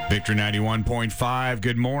Victor 91.5.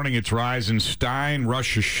 Good morning. It's Reisenstein,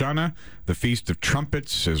 Rosh Hashanah, the Feast of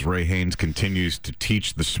Trumpets, as Ray Haynes continues to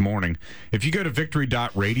teach this morning. If you go to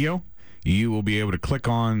victory.radio, you will be able to click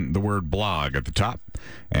on the word blog at the top,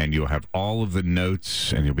 and you'll have all of the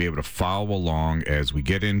notes, and you'll be able to follow along as we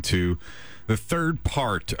get into the third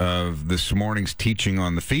part of this morning's teaching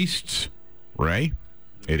on the feasts. Ray?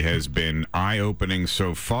 It has been eye-opening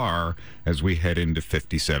so far as we head into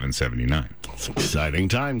 5779. It's exciting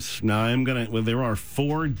times. Now, there are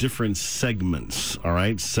 4 different segments, all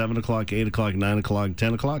right? 7 o'clock, 8 o'clock, 9 o'clock,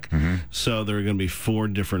 10 o'clock. Mm-hmm. So there are going to be 4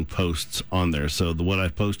 different posts on there. So what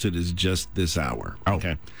I've posted is just this hour. Oh.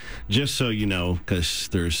 Okay. Just so you know, because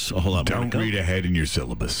there's a whole lot more to Don't go. read ahead in your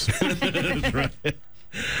syllabus. That's right.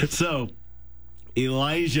 So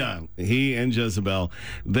Elijah, he and Jezebel,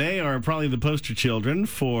 they are probably the poster children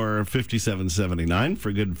for 5779,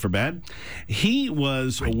 for good and for bad. He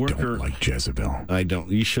was a worker. I don't like Jezebel. I don't.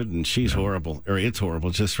 You shouldn't. She's horrible. Or it's horrible.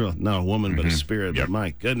 Just not a woman, but a spirit. Yep. But my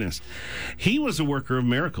goodness. He was a worker of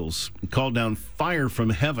miracles. He called down fire from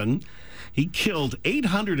heaven. He killed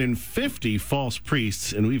 850 false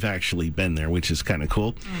priests, and we've actually been there, which is kind of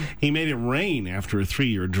cool. He made it rain after a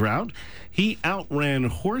 3-year drought. He outran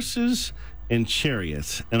horses and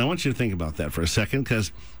chariots. And I want you to think about that for a second,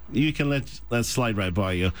 because you can let that slide right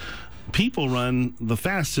by you. People run, the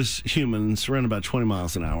fastest humans run about 20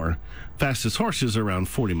 miles an hour. Fastest horses are around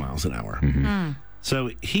 40 miles an hour. Mm-hmm.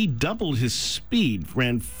 So he doubled his speed,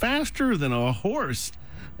 ran faster than a horse.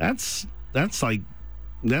 That's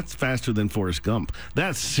faster than Forrest Gump.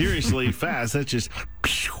 That's seriously fast. That's just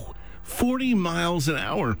 40 miles an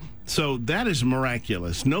hour. So that is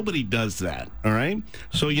miraculous. Nobody does that, all right?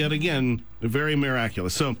 So yet again, very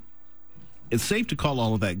miraculous. So it's safe to call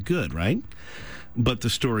all of that good, right? But the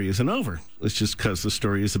story isn't over. It's just because the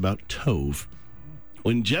story is about Tov.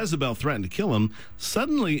 When Jezebel threatened to kill him,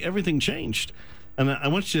 suddenly everything changed. And I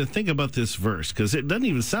want you to think about this verse, because it doesn't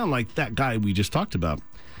even sound like that guy we just talked about.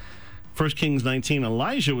 1 Kings 19,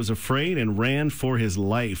 Elijah was afraid and ran for his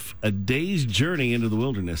life, a day's journey into the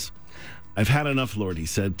wilderness. I've had enough, Lord, he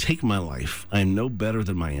said. Take my life. I am no better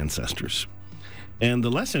than my ancestors. And the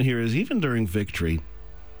lesson here is, even during victory,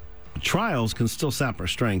 trials can still sap our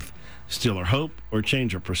strength, steal our hope, or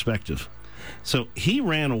change our perspective. So he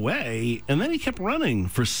ran away, and then he kept running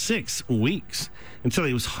for 6 weeks until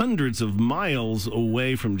he was hundreds of miles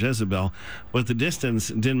away from Jezebel. But the distance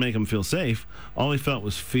didn't make him feel safe. All he felt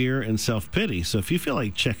was fear and self-pity. So if you feel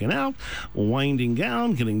like checking out, winding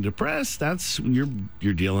down, getting depressed, that's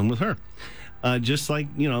you're dealing with her. Just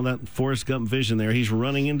like, that Forrest Gump vision there. He's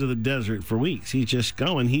running into the desert for weeks. He's just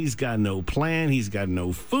going. He's got no plan. He's got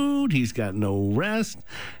no food. He's got no rest.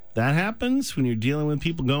 That happens when you're dealing with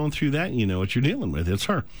people going through that. You know what you're dealing with. It's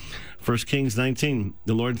her. 1 Kings 19,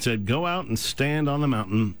 the Lord said, go out and stand on the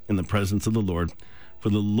mountain in the presence of the Lord, for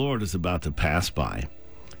the Lord is about to pass by.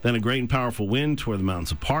 Then a great and powerful wind tore the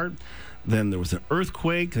mountains apart. Then there was an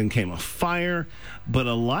earthquake, then came a fire, but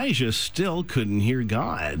Elijah still couldn't hear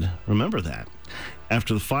God. Remember that.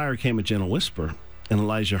 After the fire came a gentle whisper, and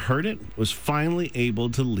Elijah heard it, was finally able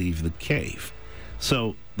to leave the cave.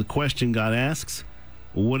 So the question God asks,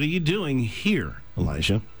 what are you doing here,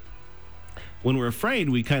 Elijah? When we're afraid,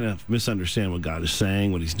 we kind of misunderstand what God is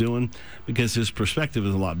saying, what he's doing, because his perspective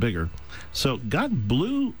is a lot bigger. So God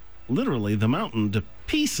blew, literally, the mountain to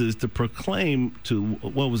pieces to proclaim to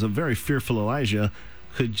what was a very fearful Elijah,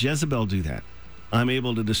 could Jezebel do that? I'm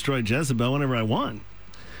able to destroy Jezebel whenever I want.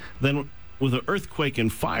 Then with an earthquake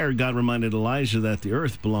and fire, God reminded Elijah that the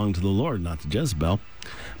earth belonged to the Lord, not to Jezebel.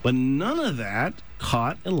 But none of that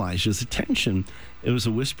caught Elijah's attention. It was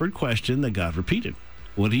a whispered question that God repeated.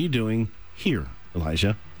 What are you doing here,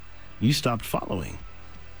 Elijah? You stopped following.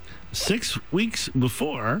 6 weeks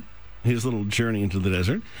before his little journey into the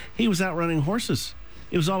desert, he was out running horses.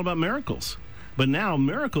 It was all about miracles. But now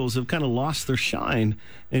miracles have kind of lost their shine,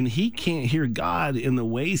 and he can't hear God in the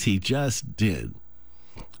ways he just did.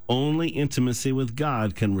 Only intimacy with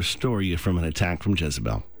God can restore you from an attack from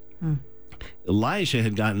Jezebel. Elijah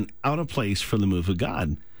had gotten out of place for the move of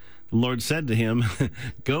God. The Lord said to him,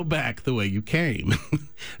 go back the way you came.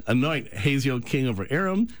 Anoint Hazael king over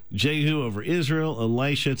Aram, Jehu over Israel,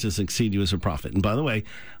 Elisha to succeed you as a prophet. And by the way,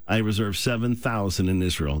 I reserved 7,000 in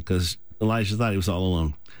Israel because Elijah thought he was all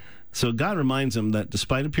alone. So God reminds him that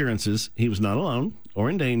despite appearances, he was not alone or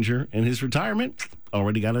in danger, and his retirement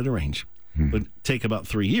already got it arranged. It would take about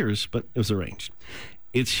 3 years, but it was arranged.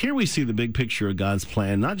 It's here we see the big picture of God's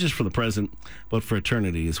plan, not just for the present, but for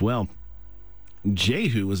eternity as well.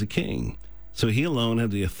 Jehu was a king, so he alone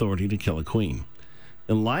had the authority to kill a queen.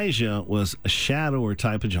 Elijah was a shadow or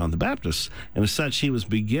type of John the Baptist, and as such, he was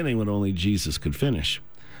beginning what only Jesus could finish.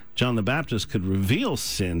 John the Baptist could reveal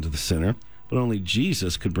sin to the sinner, but only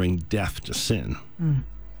Jesus could bring death to sin.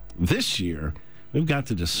 This year, we've got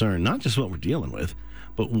to discern not just what we're dealing with,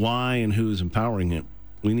 but why and who is empowering it.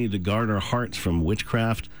 We need to guard our hearts from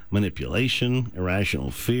witchcraft, manipulation,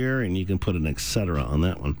 irrational fear, and you can put an etc. on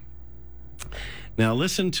that one. Now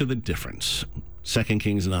listen to the difference. 2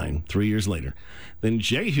 Kings 9, 3 years later. Then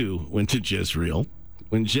Jehu went to Jezreel.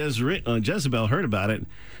 When Jezebel heard about it,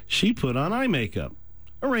 she put on eye makeup,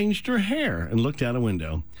 arranged her hair, and looked out a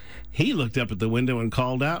window. He looked up at the window and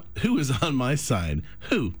called out, "Who is on my side?"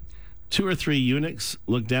 Who? 2 or 3 eunuchs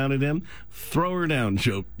looked down at him. "Throw her down,"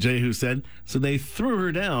 Jehu said. So they threw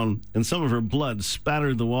her down, and some of her blood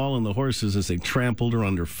spattered the wall and the horses as they trampled her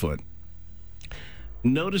underfoot.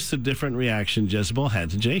 Notice the different reaction Jezebel had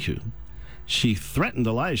to Jehu. She threatened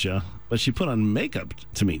Elijah, but she put on makeup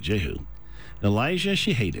to meet Jehu. Elijah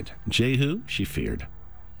she hated. Jehu she feared.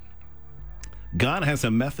 God has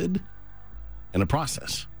a method and a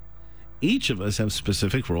process. Each of us have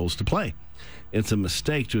specific roles to play. It's a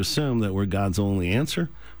mistake to assume that we're God's only answer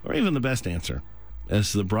or even the best answer.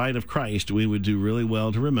 As the bride of Christ, we would do really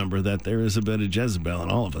well to remember that there is a bit of Jezebel in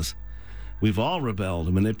all of us. We've all rebelled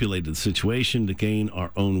and manipulated the situation to gain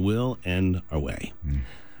our own will and our way. And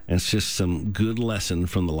it's just some good lesson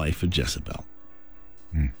from the life of Jezebel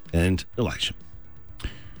and Elijah.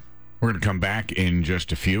 We're going to come back in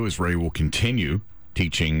just a few as Ray will continue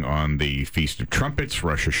teaching on the Feast of Trumpets,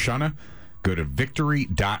 Rosh Hashanah. Go to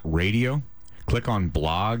victory.radio, click on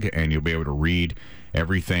blog, and you'll be able to read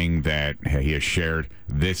everything that he has shared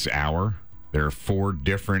this hour. There are 4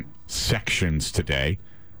 different sections today,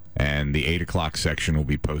 and the 8 o'clock section will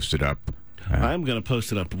be posted up. I'm going to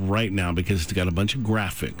post it up right now because it's got a bunch of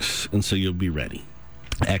graphics, and so you'll be ready.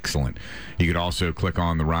 Excellent. You could also click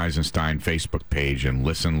on the Reisenstein Facebook page and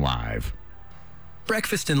listen live.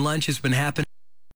 Breakfast and lunch has been happening.